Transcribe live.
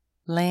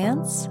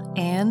Lance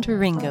and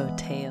Ringo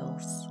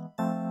Tales.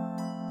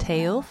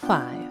 Tale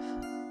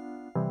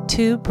 5.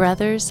 Two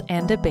Brothers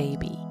and a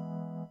Baby.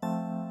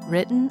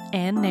 Written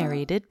and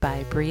narrated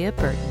by Bria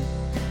Burton.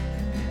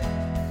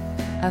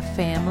 A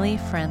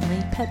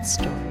family-friendly pet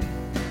story.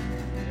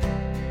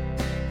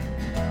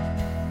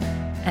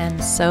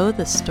 And so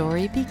the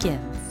story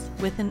begins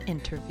with an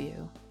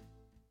interview.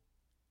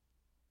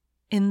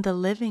 In the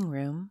living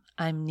room,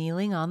 I'm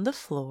kneeling on the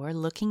floor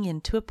looking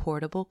into a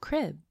portable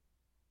crib.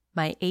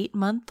 My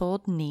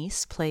 8-month-old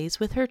niece plays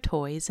with her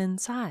toys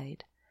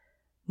inside.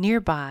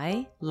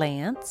 Nearby,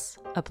 Lance,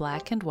 a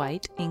black and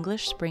white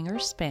English Springer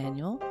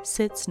Spaniel,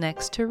 sits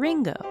next to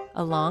Ringo,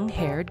 a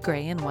long-haired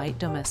gray and white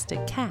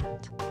domestic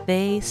cat.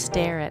 They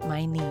stare at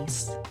my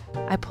niece.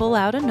 I pull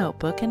out a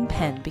notebook and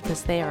pen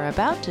because they are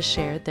about to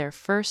share their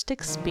first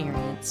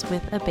experience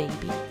with a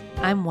baby.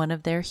 I'm one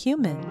of their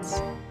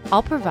humans.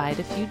 I'll provide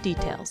a few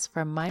details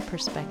from my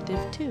perspective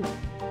too.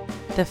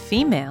 The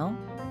female,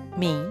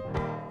 me,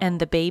 and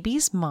the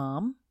baby's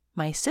mom,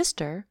 my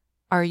sister,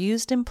 are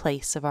used in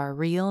place of our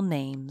real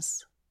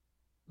names.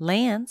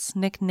 Lance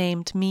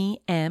nicknamed me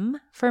M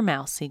for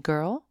Mousy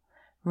Girl.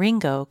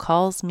 Ringo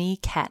calls me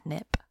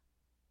Catnip.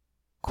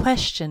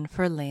 Question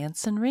for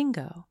Lance and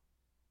Ringo.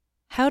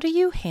 How do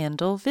you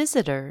handle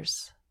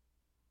visitors?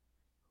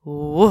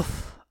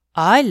 Woof,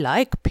 I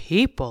like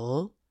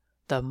people.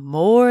 The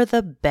more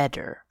the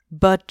better.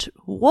 But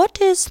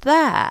what is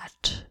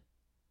that?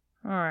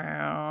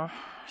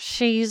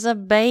 She's a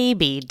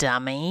baby,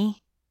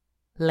 dummy.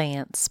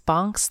 Lance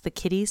bonks the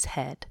kitty's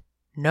head.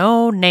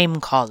 No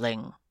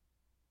name-calling.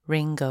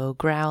 Ringo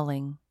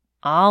growling.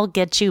 I'll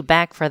get you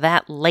back for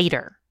that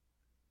later.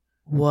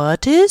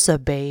 What is a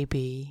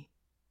baby?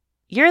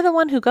 You're the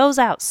one who goes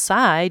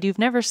outside. You've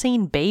never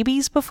seen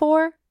babies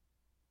before?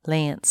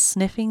 Lance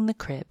sniffing the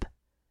crib.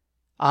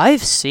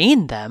 I've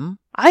seen them.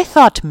 I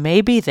thought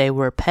maybe they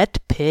were pet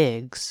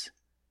pigs.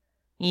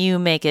 You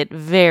make it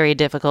very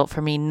difficult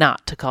for me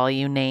not to call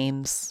you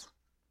names.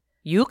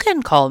 You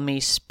can call me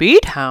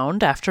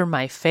Speedhound after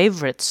my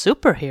favorite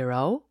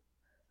superhero.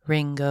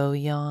 Ringo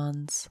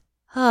yawns.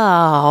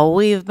 Oh,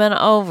 we've been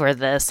over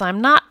this. I'm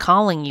not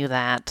calling you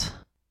that.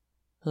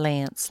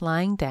 Lance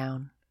lying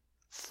down.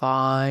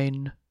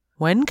 Fine.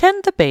 When can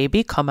the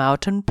baby come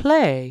out and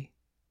play?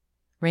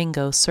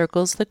 Ringo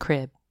circles the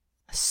crib.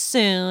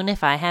 Soon,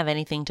 if I have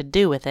anything to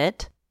do with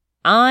it.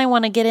 I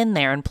want to get in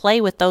there and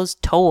play with those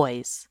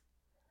toys.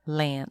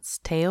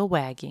 Lance tail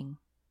wagging.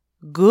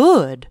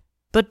 Good,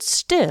 but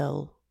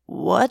still,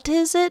 what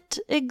is it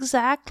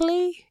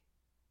exactly?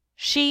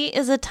 She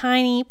is a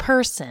tiny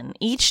person.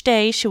 Each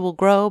day she will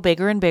grow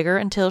bigger and bigger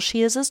until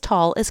she is as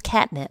tall as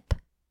Catnip.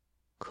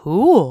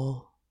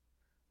 Cool.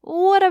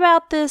 What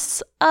about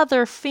this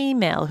other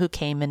female who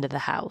came into the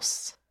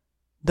house?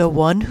 The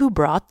one who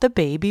brought the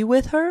baby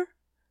with her?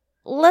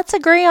 Let's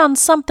agree on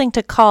something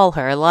to call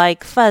her,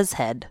 like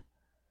Fuzzhead.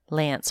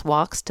 Lance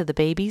walks to the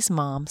baby's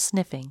mom,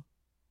 sniffing.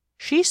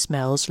 She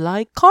smells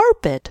like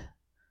carpet.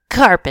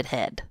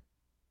 Carpethead.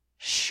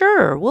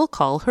 Sure, we'll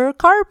call her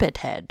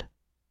Carpethead.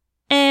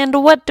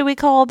 And what do we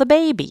call the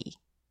baby?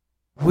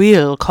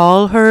 We'll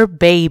call her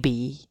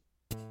Baby.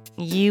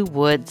 You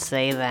would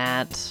say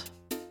that.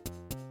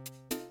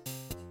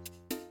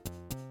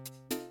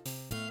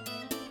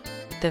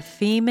 The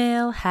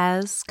female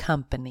has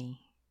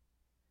company.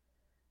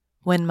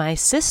 When my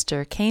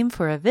sister came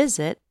for a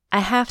visit, I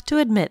have to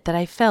admit that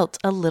I felt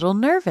a little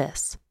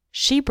nervous.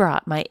 She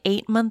brought my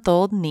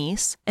 8-month-old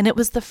niece, and it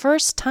was the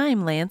first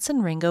time Lance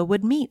and Ringo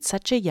would meet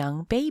such a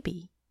young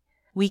baby.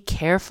 We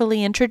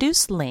carefully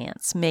introduced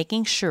Lance,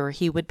 making sure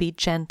he would be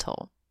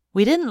gentle.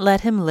 We didn't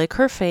let him lick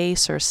her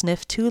face or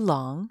sniff too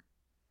long.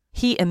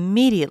 He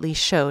immediately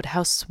showed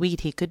how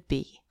sweet he could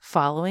be,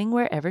 following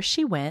wherever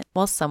she went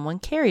while someone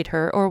carried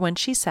her or when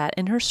she sat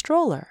in her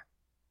stroller.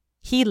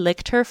 He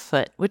licked her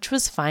foot, which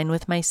was fine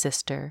with my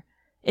sister.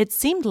 It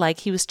seemed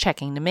like he was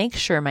checking to make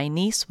sure my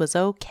niece was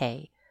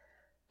okay.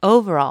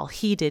 Overall,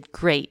 he did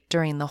great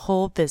during the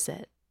whole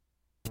visit.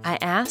 I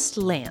asked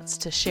Lance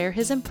to share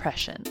his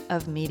impression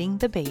of meeting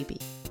the baby.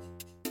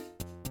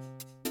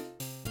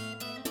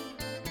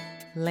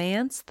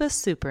 Lance the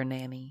Super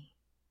Nanny.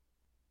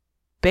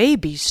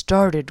 Baby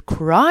started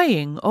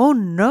crying. Oh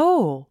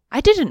no!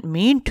 I didn't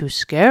mean to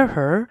scare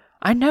her.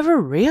 I never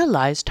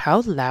realized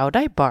how loud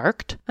I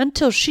barked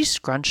until she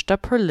scrunched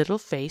up her little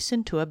face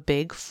into a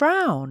big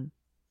frown.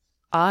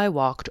 I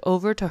walked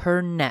over to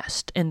her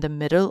nest in the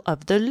middle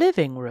of the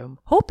living room,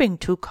 hoping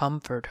to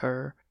comfort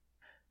her.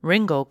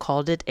 Ringo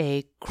called it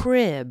a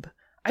crib.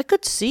 I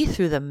could see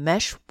through the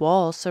mesh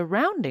wall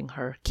surrounding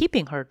her,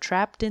 keeping her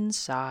trapped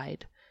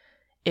inside.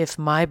 If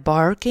my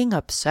barking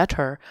upset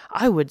her,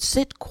 I would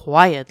sit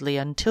quietly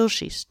until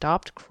she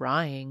stopped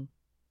crying.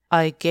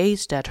 I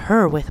gazed at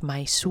her with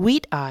my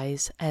sweet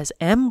eyes, as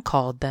M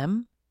called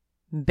them.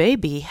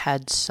 Baby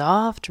had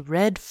soft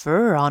red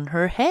fur on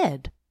her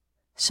head.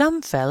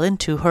 Some fell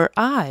into her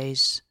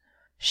eyes.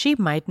 She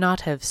might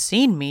not have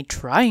seen me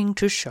trying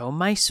to show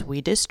my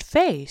sweetest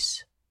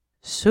face.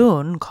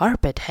 Soon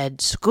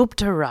Carpethead scooped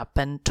her up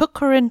and took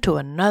her into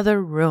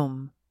another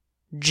room.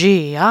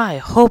 Gee, I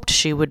hoped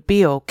she would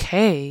be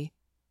okay.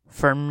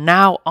 From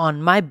now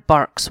on, my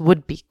barks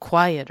would be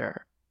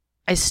quieter.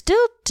 I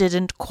still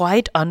didn't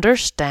quite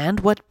understand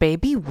what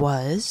baby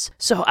was,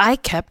 so I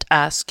kept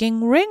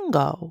asking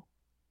Ringo.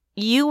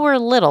 You were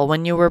little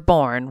when you were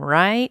born,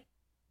 right?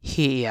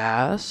 He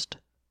asked.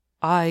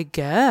 I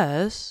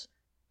guess.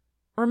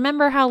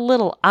 Remember how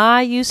little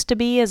I used to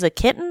be as a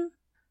kitten?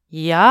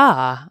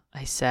 Yeah,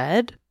 I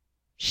said.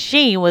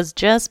 She was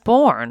just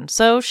born,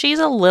 so she's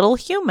a little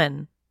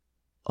human.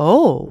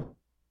 Oh,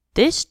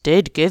 this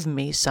did give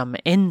me some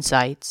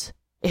insights.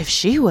 If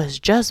she was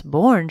just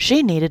born,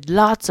 she needed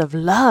lots of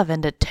love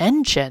and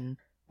attention.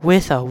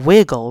 With a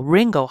wiggle,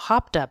 Ringo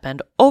hopped up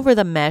and over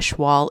the mesh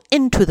wall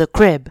into the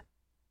crib.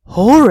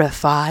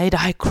 Horrified,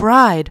 I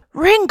cried,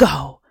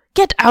 "Ringo,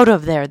 get out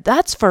of there,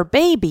 that's for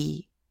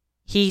baby."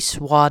 He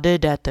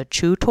swatted at the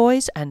chew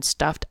toys and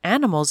stuffed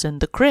animals in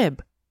the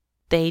crib.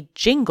 They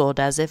jingled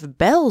as if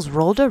bells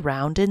rolled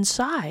around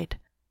inside.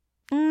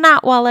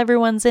 Not while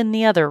everyone's in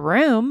the other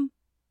room.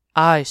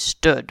 I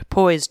stood,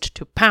 poised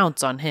to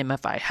pounce on him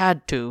if I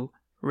had to.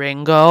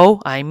 "Ringo,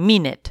 I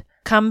mean it.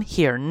 Come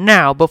here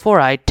now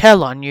before I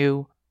tell on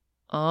you."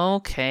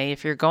 Okay,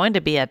 if you're going to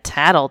be a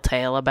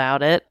tattletale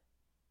about it.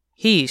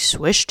 He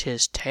swished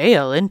his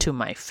tail into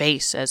my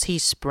face as he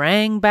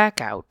sprang back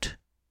out.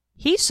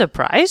 He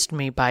surprised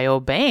me by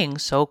obeying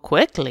so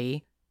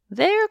quickly.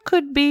 There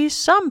could be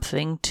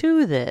something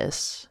to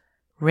this.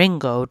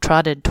 Ringo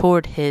trotted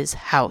toward his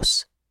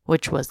house,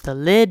 which was the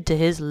lid to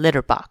his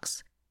litter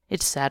box.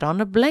 It sat on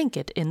a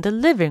blanket in the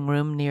living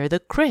room near the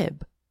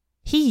crib.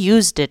 He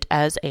used it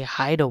as a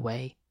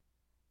hideaway.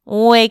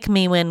 "Wake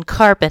me when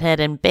Carpethead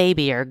and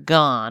baby are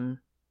gone."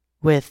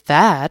 With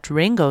that,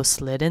 Ringo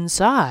slid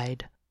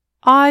inside.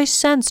 I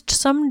sensed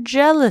some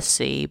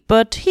jealousy,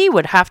 but he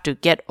would have to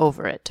get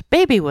over it.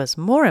 Baby was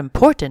more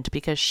important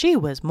because she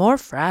was more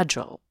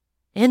fragile.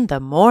 In the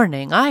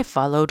morning, I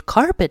followed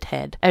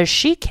Carpethead as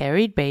she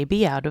carried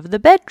baby out of the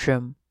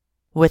bedroom.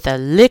 With a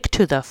lick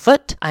to the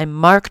foot, I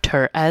marked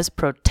her as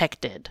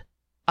protected.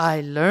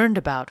 I learned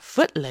about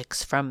foot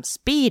licks from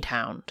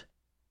Speedhound.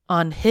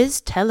 On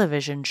his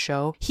television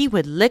show, he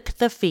would lick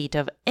the feet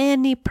of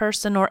any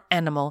person or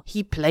animal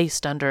he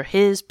placed under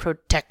his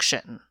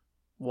protection.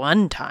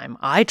 One time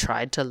I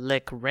tried to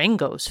lick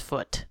Ringo's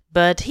foot,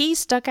 but he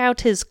stuck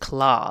out his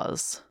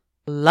claws.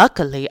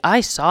 Luckily,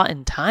 I saw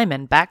in time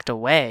and backed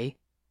away.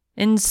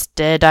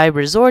 Instead, I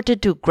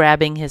resorted to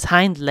grabbing his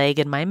hind leg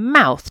in my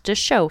mouth to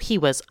show he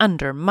was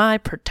under my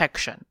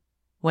protection.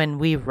 When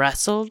we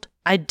wrestled,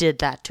 I did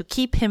that to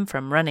keep him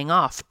from running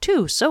off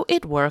too, so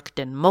it worked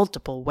in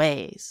multiple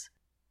ways.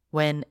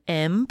 When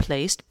M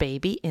placed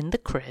baby in the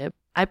crib,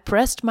 I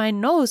pressed my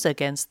nose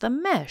against the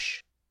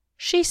mesh.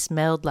 She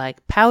smelled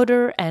like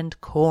powder and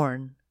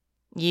corn.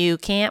 "You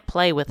can't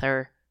play with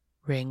her,"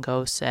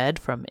 Ringo said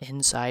from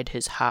inside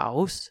his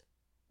house.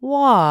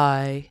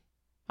 "Why?"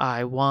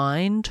 I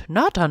whined,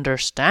 not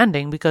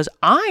understanding because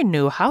I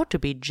knew how to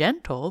be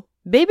gentle.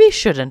 Baby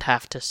shouldn't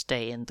have to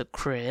stay in the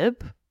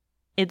crib.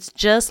 "It's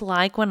just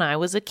like when I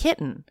was a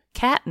kitten.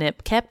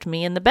 Catnip kept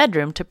me in the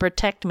bedroom to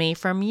protect me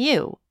from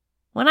you.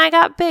 When I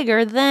got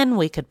bigger, then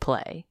we could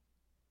play."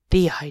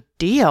 The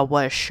idea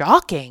was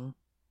shocking.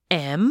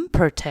 M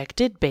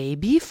protected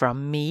baby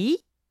from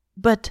me?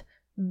 But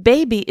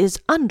baby is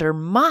under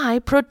my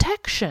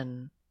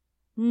protection.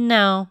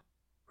 No.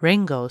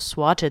 Ringo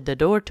swatted the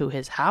door to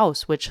his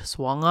house, which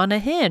swung on a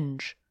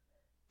hinge.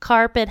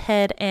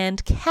 Carpethead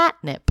and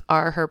Catnip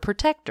are her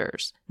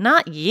protectors,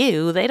 not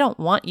you. They don't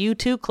want you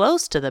too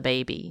close to the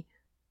baby.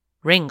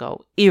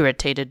 Ringo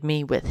irritated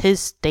me with his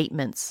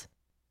statements.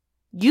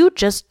 "You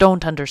just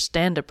don't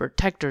understand a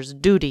protector's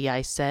duty,"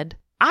 I said.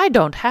 "I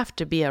don't have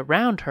to be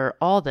around her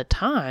all the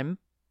time.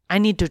 I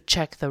need to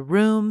check the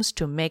rooms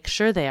to make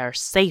sure they are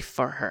safe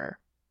for her.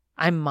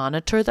 I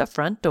monitor the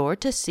front door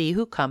to see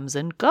who comes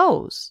and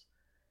goes."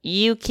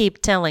 "You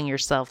keep telling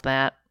yourself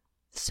that,"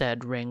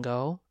 said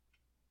Ringo.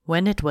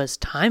 When it was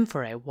time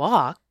for a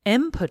walk,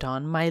 M put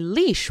on my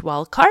leash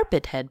while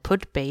Carpethead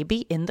put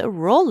baby in the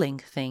rolling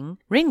thing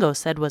Ringo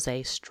said was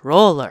a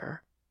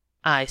stroller.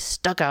 I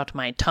stuck out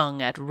my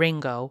tongue at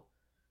Ringo.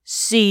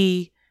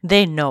 "See,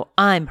 they know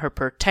I'm her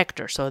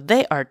protector, so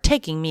they are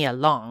taking me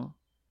along."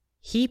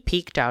 He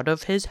peeked out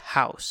of his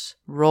house,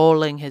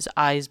 rolling his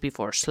eyes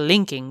before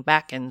slinking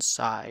back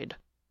inside.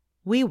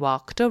 We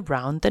walked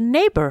around the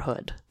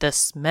neighborhood, the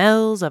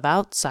smells of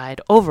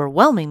outside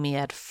overwhelming me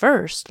at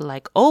first,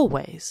 like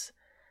always.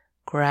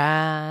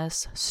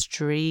 Grass,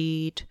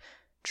 street,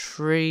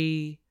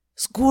 tree,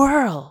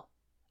 squirrel.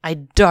 I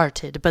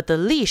darted, but the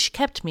leash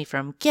kept me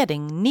from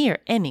getting near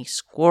any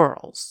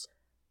squirrels.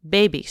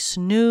 Baby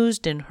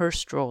snoozed in her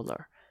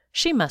stroller.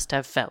 She must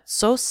have felt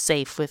so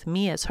safe with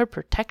me as her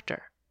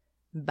protector.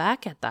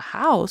 Back at the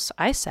house,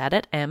 I sat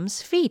at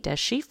M's feet as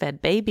she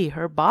fed baby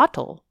her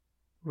bottle.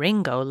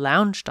 Ringo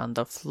lounged on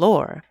the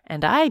floor,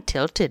 and I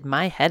tilted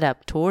my head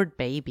up toward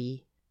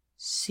baby.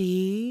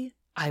 "See,"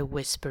 I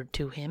whispered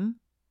to him.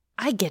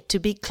 "I get to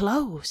be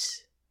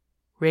close."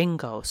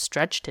 Ringo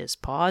stretched his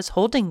paws,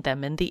 holding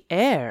them in the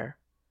air.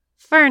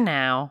 "For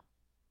now."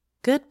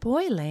 Good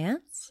boy,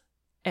 Lance,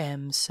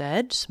 Em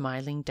said,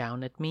 smiling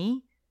down at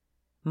me.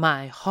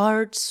 My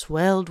heart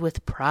swelled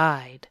with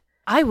pride.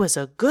 I was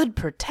a good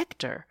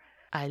protector.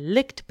 I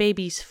licked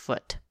baby's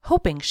foot,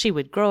 hoping she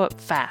would grow up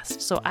fast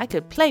so I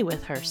could play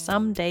with her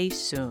someday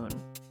soon.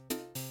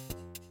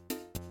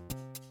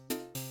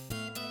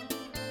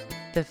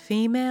 The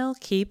female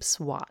keeps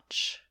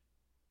watch.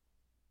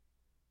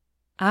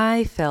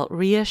 I felt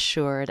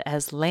reassured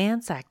as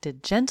Lance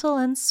acted gentle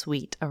and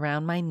sweet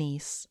around my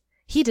niece.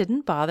 He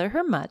didn't bother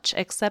her much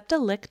except a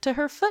lick to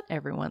her foot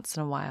every once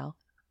in a while.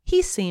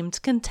 He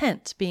seemed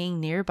content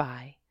being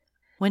nearby.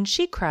 When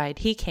she cried,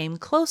 he came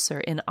closer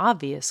in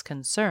obvious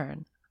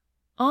concern.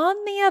 On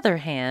the other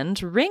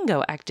hand,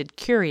 Ringo acted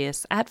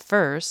curious at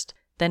first,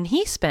 then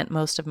he spent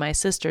most of my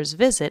sister's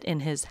visit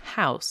in his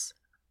house.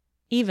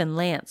 Even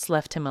Lance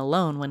left him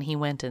alone when he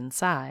went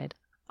inside.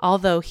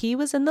 Although he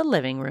was in the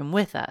living room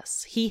with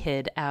us, he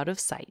hid out of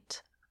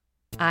sight.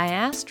 I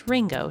asked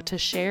Ringo to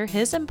share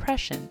his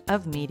impression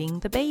of meeting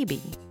the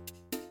baby.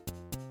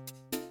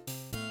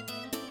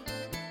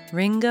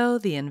 Ringo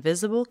the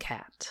Invisible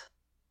Cat.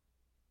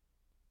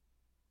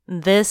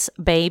 This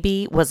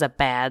baby was a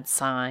bad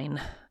sign.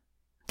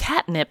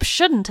 Catnip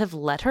shouldn't have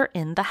let her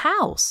in the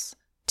house.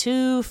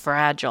 Too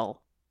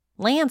fragile.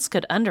 Lance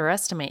could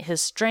underestimate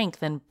his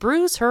strength and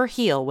bruise her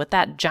heel with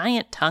that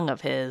giant tongue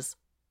of his.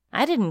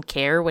 I didn't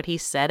care what he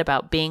said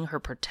about being her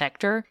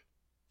protector.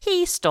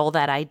 He stole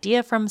that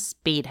idea from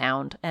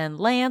Speedhound, and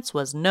Lance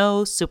was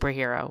no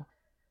superhero.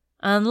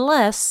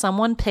 Unless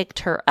someone picked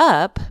her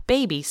up,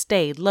 baby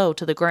stayed low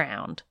to the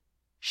ground.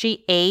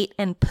 She ate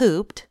and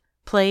pooped,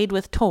 played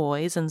with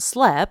toys, and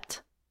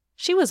slept.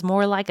 She was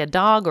more like a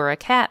dog or a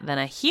cat than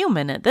a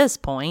human at this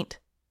point.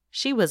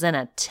 She was an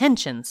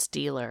attention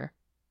stealer.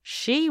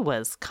 She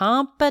was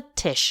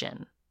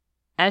competition.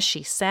 As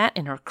she sat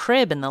in her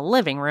crib in the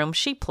living room,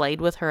 she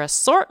played with her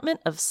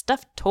assortment of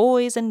stuffed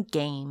toys and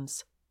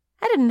games.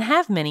 I didn't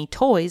have many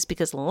toys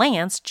because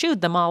Lance chewed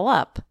them all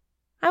up.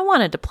 I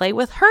wanted to play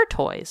with her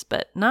toys,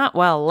 but not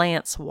while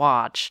Lance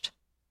watched.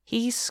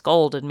 He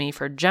scolded me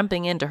for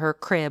jumping into her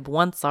crib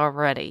once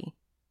already.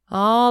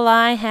 All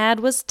I had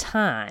was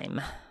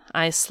time.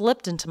 I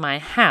slipped into my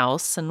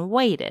house and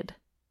waited.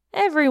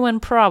 Everyone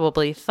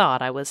probably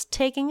thought I was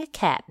taking a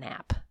cat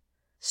nap.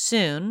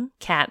 Soon,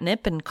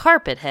 Catnip and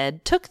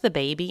Carpethead took the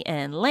baby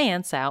and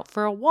Lance out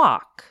for a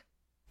walk.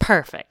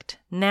 Perfect.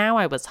 Now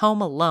I was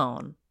home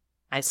alone.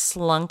 I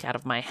slunk out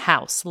of my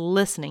house,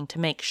 listening to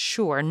make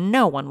sure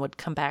no one would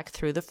come back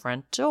through the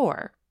front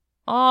door.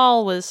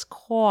 All was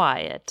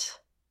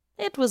quiet.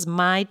 It was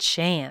my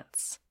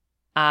chance.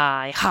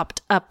 I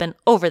hopped up and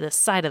over the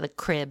side of the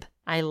crib.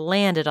 I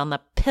landed on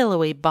the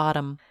pillowy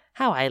bottom.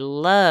 How I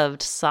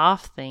loved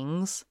soft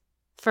things.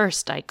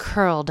 First I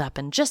curled up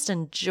and just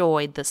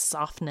enjoyed the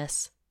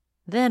softness.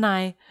 Then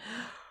I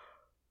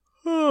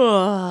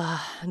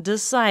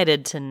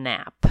decided to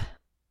nap.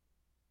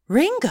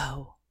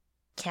 Ringo!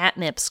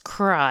 Catnip's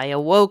cry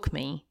awoke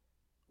me.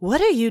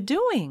 What are you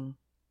doing?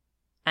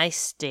 I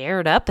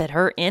stared up at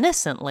her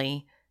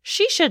innocently.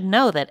 She should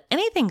know that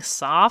anything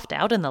soft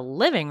out in the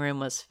living room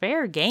was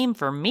fair game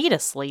for me to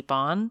sleep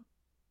on.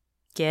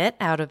 Get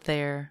out of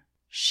there,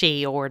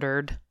 she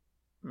ordered.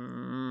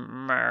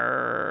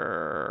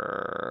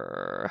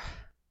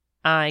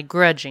 I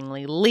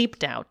grudgingly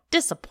leaped out,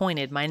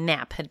 disappointed my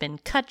nap had been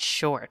cut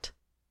short.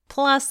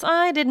 Plus,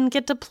 I didn't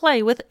get to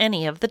play with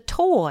any of the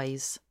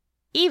toys.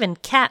 Even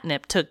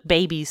Catnip took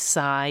Baby's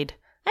side.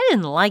 I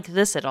didn't like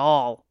this at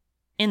all.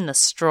 In the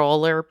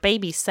stroller,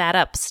 Baby sat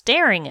up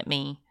staring at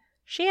me.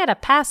 She had a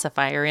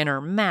pacifier in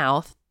her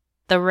mouth.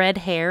 The red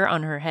hair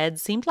on her head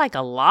seemed like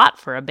a lot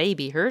for a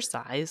baby her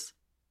size.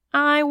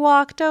 I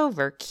walked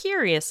over,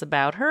 curious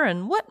about her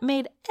and what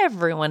made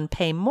everyone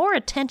pay more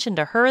attention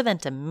to her than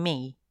to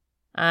me.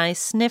 I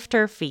sniffed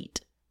her feet.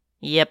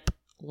 Yep,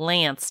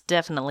 Lance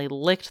definitely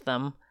licked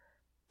them.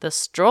 The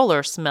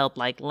stroller smelled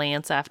like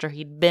Lance after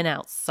he'd been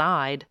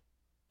outside.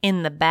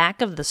 In the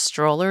back of the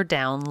stroller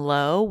down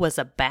low was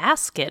a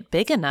basket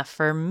big enough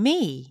for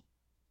me.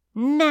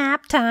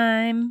 Nap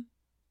time!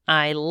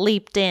 I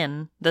leaped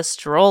in. The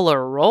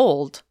stroller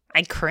rolled.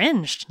 I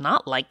cringed,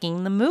 not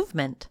liking the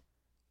movement.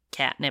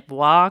 Catnip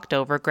walked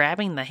over,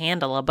 grabbing the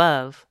handle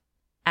above.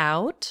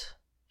 Out?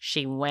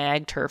 She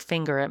wagged her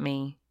finger at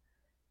me.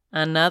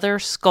 Another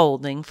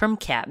scolding from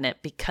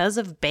Catnip because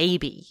of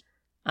Baby.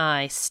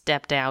 I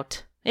stepped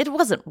out. It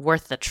wasn't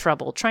worth the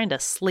trouble trying to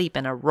sleep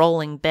in a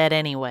rolling bed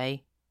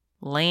anyway.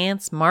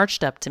 Lance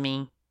marched up to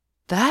me.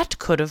 That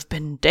could have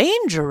been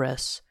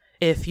dangerous.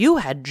 If you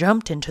had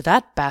jumped into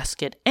that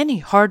basket any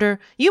harder,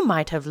 you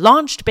might have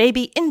launched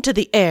Baby into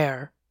the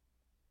air.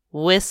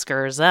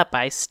 Whiskers up,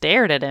 I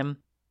stared at him.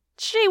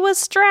 She was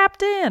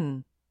strapped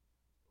in.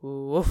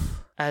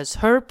 Oof. As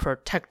her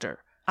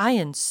protector, I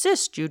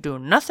insist you do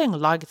nothing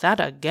like that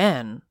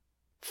again.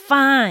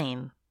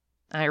 Fine.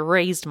 I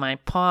raised my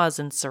paws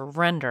in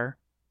surrender.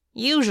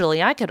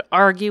 Usually I could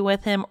argue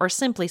with him or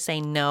simply say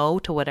no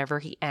to whatever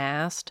he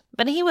asked,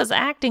 but he was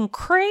acting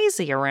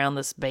crazy around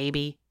this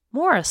baby,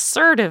 more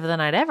assertive than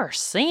I'd ever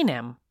seen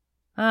him.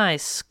 I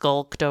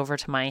skulked over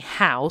to my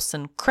house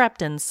and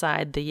crept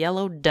inside the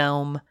yellow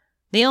dome,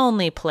 the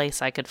only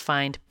place I could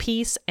find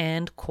peace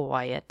and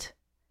quiet.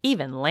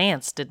 Even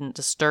Lance didn't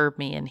disturb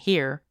me in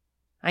here.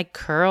 I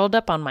curled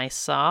up on my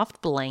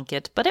soft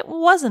blanket, but it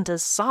wasn't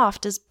as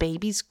soft as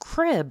Baby's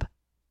crib.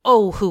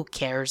 Oh, who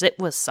cares? It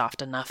was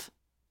soft enough.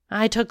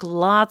 I took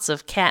lots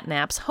of cat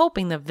naps,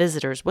 hoping the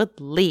visitors would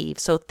leave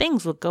so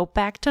things would go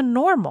back to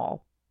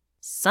normal.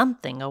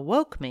 Something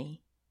awoke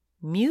me.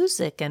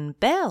 Music and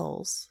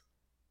bells.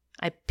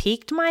 I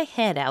peeked my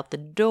head out the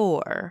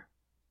door.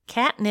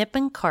 Catnip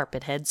and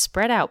Carpet had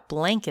spread out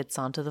blankets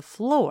onto the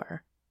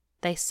floor.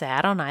 They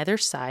sat on either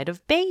side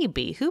of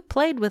Baby, who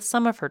played with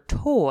some of her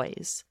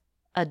toys.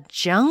 A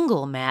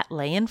jungle mat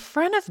lay in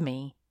front of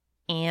me.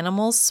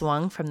 Animals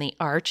swung from the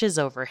arches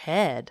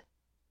overhead.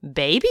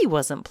 Baby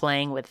wasn't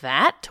playing with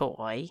that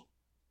toy.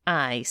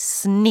 I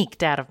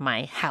sneaked out of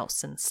my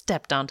house and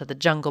stepped onto the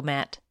jungle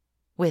mat.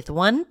 With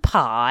one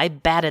paw, I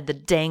batted the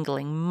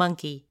dangling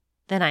monkey.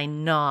 Then I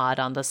gnawed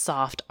on the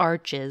soft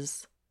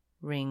arches.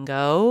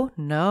 Ringo,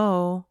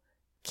 no.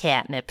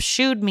 Catnip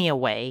shooed me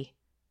away.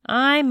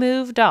 I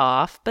moved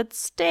off, but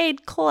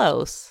stayed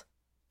close.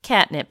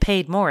 Catnip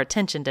paid more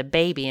attention to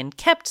Baby and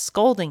kept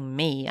scolding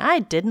me. I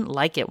didn't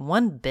like it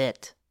one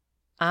bit.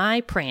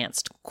 I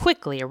pranced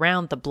quickly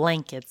around the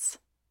blankets.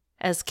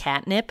 As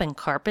Catnip and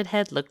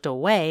Carpethead looked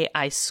away,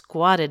 I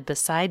squatted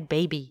beside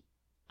Baby.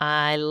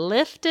 I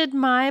lifted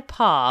my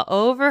paw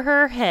over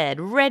her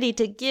head, ready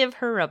to give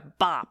her a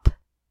bop.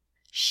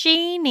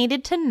 She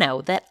needed to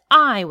know that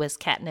I was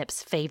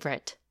Catnip's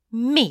favorite.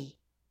 Me.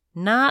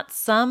 Not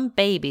some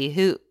baby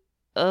who,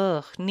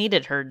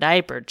 needed her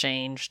diaper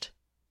changed.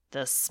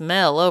 The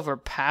smell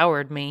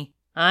overpowered me.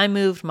 I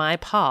moved my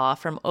paw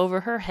from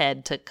over her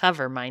head to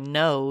cover my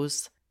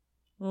nose.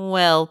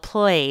 Well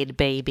played,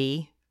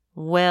 Baby.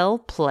 Well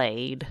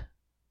played.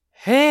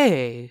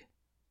 Hey!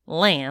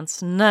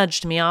 Lance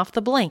nudged me off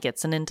the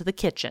blankets and into the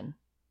kitchen.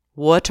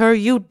 What are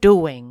you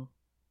doing?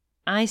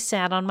 I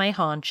sat on my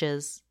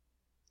haunches.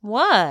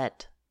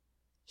 What?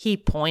 He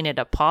pointed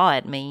a paw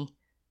at me.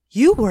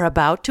 You were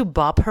about to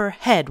bop her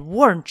head,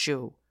 weren't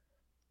you?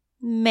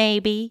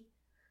 Maybe.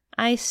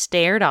 I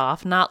stared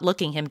off, not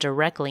looking him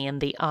directly in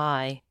the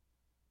eye.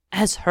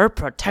 As her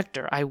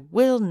protector, I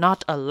will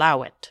not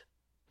allow it.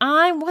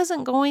 I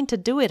wasn't going to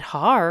do it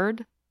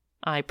hard,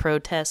 I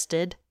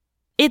protested.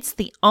 It's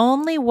the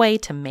only way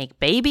to make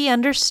Baby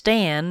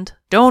understand.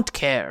 Don't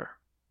care,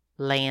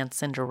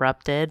 Lance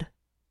interrupted.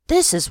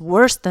 This is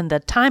worse than the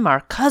time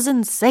our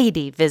cousin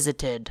Sadie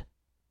visited.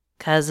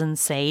 Cousin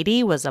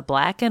Sadie was a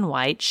black and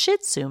white Shih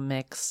Tzu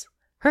mix.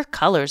 Her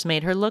colors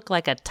made her look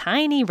like a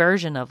tiny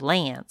version of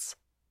Lance.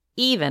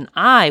 Even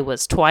I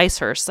was twice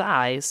her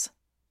size.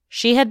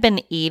 She had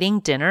been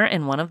eating dinner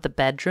in one of the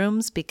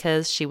bedrooms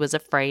because she was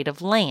afraid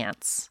of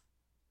Lance.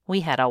 We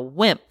had a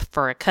wimp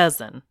for a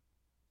cousin.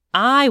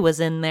 I was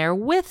in there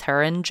with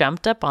her and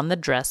jumped up on the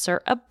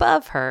dresser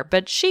above her,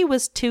 but she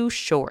was too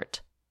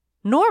short.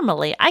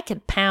 Normally, I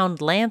could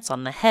pound Lance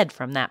on the head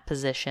from that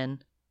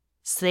position.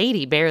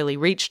 Sadie barely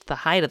reached the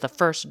height of the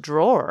first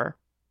drawer.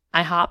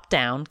 I hopped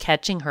down,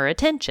 catching her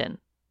attention.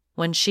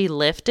 When she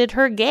lifted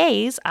her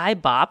gaze, I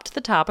bopped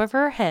the top of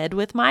her head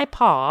with my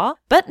paw,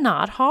 but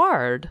not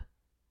hard.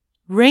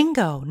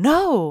 Ringo,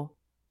 no!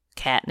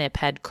 Catnip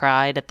had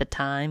cried at the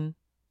time.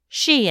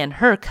 She and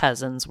her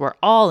cousins were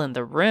all in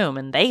the room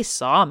and they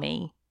saw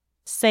me.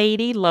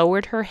 Sadie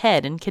lowered her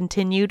head and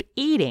continued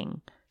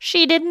eating.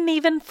 She didn't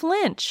even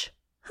flinch.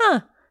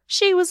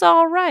 She was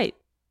all right.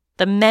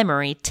 The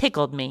memory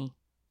tickled me.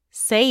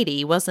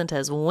 Sadie wasn't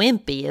as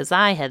wimpy as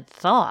I had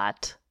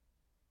thought.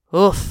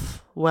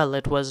 Oof, well,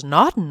 it was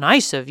not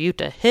nice of you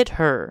to hit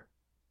her.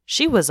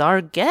 She was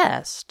our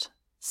guest,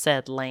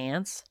 said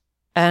Lance.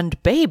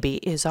 And Baby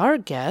is our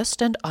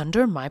guest and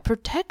under my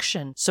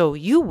protection, so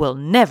you will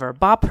never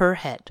bop her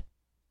head.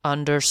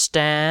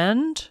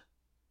 Understand?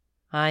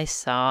 I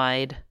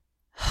sighed.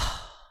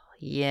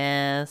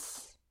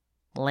 Yes.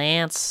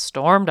 Lance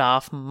stormed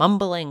off,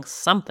 mumbling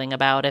something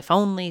about if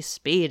only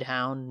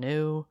Speedhound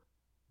knew.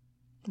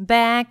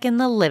 Back in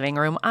the living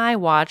room, I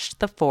watched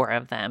the four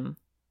of them.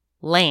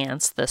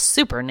 Lance, the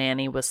super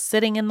nanny, was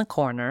sitting in the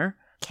corner.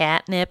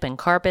 Catnip and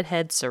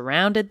Carpethead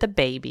surrounded the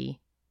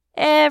baby.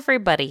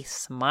 Everybody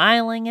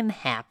smiling and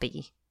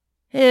happy.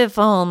 If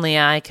only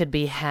I could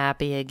be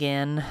happy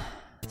again.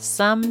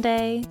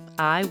 Someday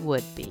I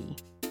would be.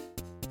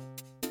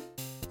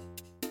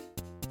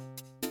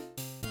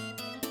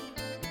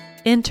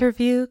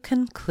 Interview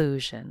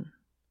conclusion.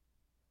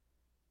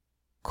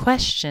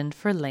 Question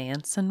for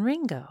Lance and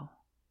Ringo.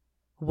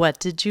 What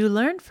did you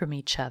learn from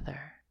each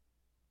other?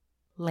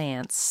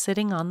 Lance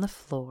sitting on the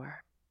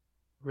floor.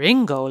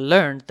 Ringo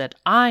learned that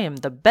I am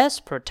the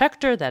best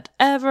protector that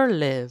ever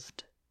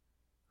lived.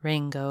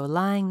 Ringo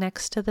lying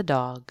next to the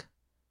dog.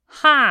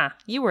 Ha!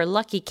 You were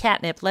lucky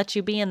Catnip let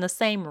you be in the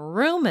same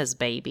room as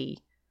Baby.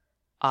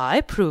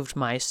 I proved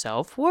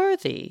myself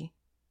worthy.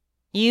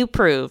 You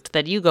proved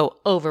that you go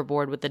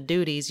overboard with the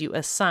duties you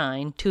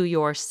assign to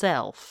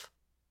yourself.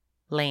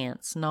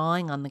 Lance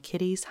gnawing on the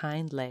kitty's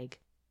hind leg.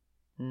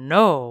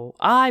 No,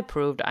 I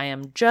proved I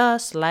am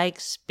just like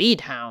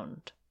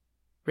Speedhound.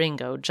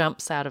 Ringo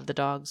jumps out of the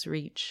dog's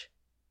reach.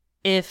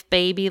 If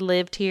Baby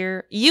lived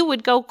here, you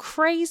would go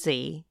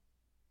crazy.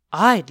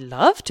 I'd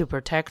love to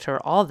protect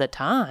her all the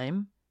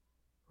time.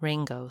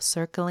 Ringo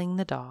circling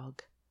the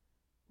dog.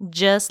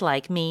 Just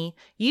like me,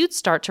 you'd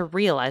start to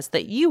realize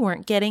that you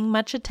weren't getting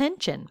much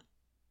attention.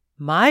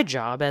 My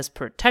job as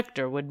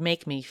protector would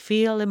make me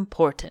feel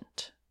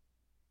important.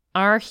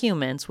 Our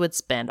humans would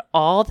spend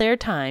all their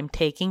time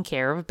taking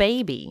care of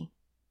Baby.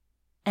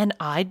 And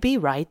I'd be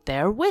right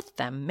there with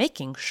them,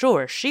 making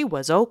sure she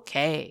was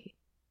okay.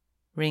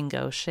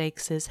 Ringo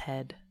shakes his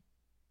head.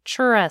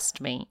 Trust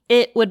me,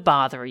 it would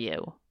bother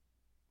you.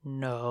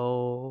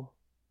 No.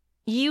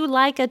 You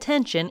like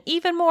attention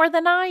even more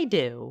than I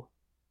do.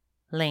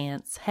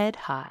 Lance head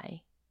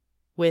high.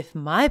 With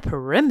my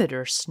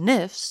perimeter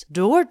sniffs,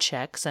 door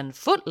checks, and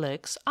foot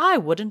licks, I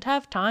wouldn't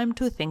have time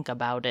to think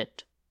about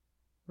it.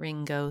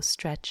 Ringo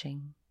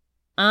stretching.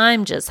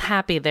 I'm just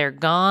happy they're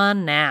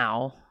gone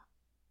now.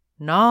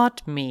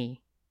 Not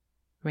me.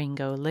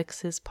 Ringo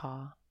licks his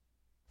paw.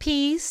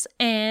 Peace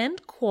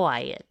and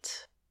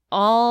quiet.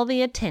 All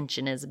the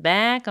attention is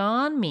back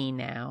on me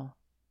now.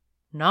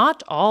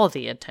 Not all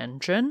the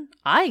attention.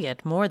 I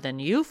get more than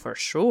you for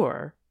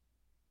sure.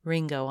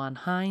 Ringo on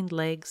hind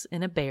legs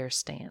in a bear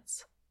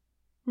stance.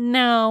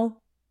 No.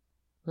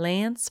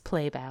 Lance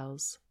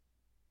playbows.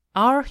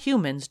 Our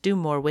humans do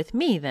more with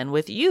me than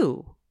with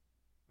you.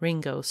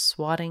 Ringo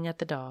swatting at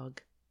the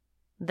dog.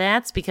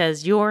 That's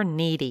because you're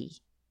needy.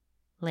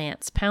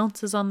 Lance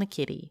pounces on the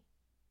kitty.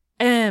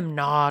 Am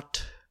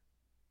not.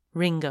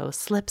 Ringo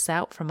slips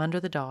out from under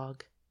the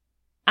dog.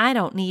 I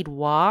don't need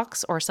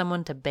walks or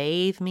someone to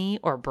bathe me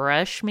or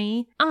brush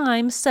me.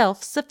 I'm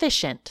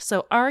self-sufficient,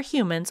 so our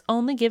humans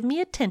only give me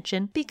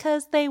attention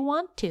because they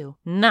want to,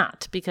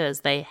 not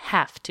because they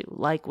have to,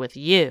 like with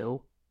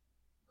you.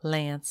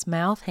 Lance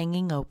mouth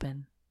hanging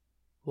open.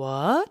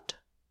 What?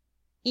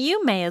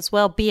 You may as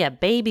well be a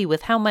baby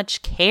with how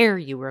much care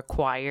you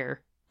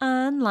require,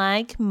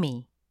 unlike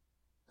me.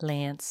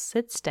 Lance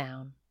sits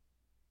down.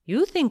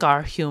 You think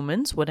our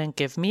humans wouldn't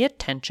give me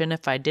attention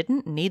if I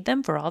didn't need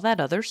them for all that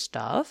other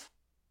stuff?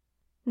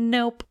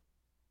 Nope.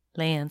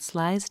 Lance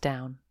lies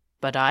down.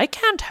 But I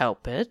can't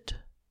help it.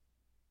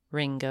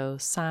 Ringo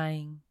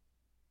sighing.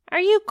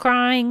 Are you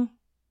crying?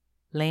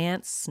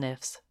 Lance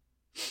sniffs.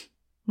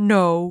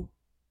 No.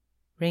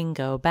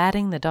 Ringo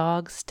batting the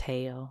dog's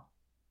tail.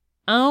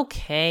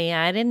 Okay,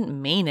 I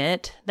didn't mean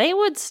it. They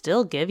would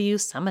still give you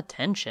some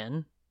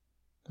attention.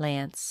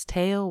 Lance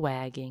tail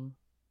wagging.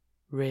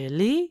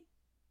 Really?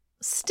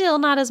 Still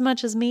not as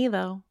much as me,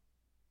 though.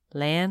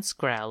 Lance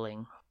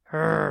growling.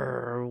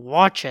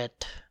 Watch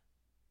it.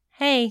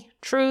 Hey,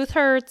 truth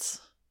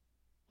hurts.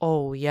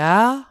 Oh,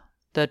 yeah?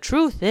 The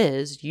truth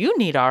is, you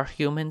need our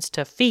humans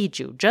to feed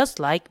you just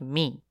like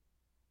me.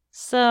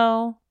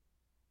 So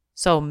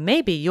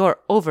maybe your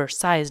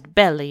oversized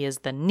belly is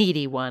the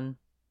needy one.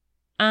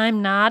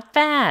 I'm not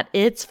fat,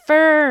 it's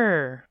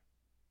fur.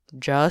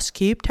 Just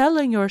keep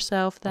telling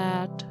yourself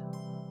that.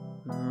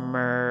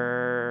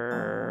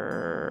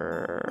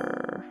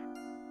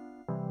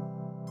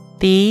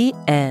 The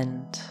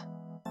end.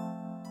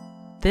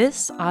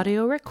 This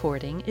audio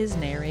recording is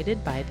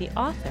narrated by the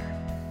author.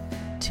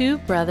 Two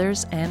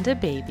Brothers and a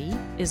Baby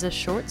is a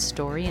short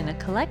story in a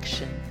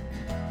collection.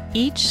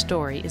 Each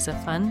story is a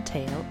fun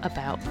tale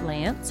about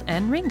Lance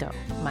and Ringo,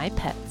 my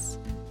pets.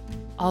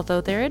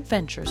 Although their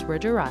adventures were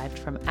derived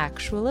from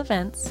actual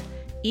events,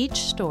 each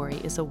story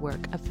is a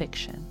work of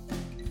fiction.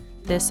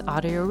 This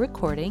audio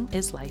recording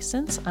is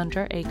licensed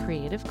under a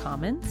Creative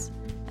Commons,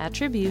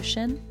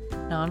 Attribution,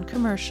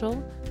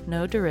 Non-Commercial,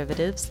 No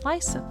Derivatives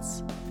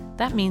license.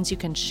 That means you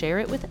can share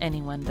it with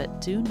anyone, but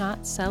do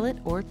not sell it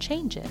or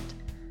change it.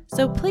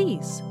 So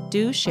please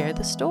do share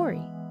the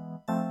story.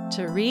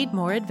 To read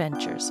more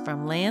adventures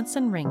from Lance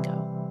and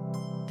Ringo,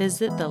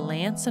 visit the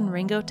Lance and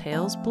Ringo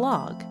Tales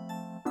blog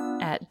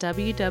at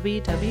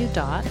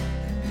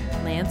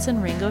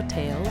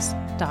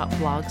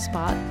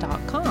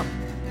www.lanceandringotales.blogspot.com.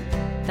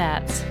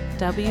 That's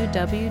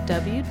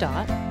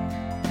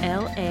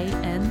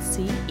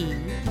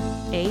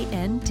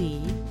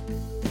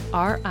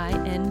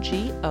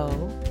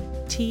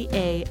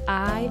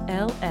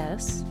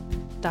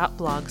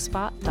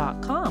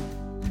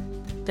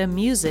The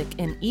music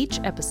in each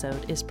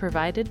episode is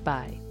provided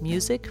by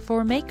Music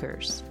for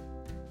Makers.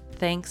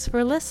 Thanks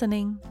for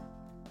listening.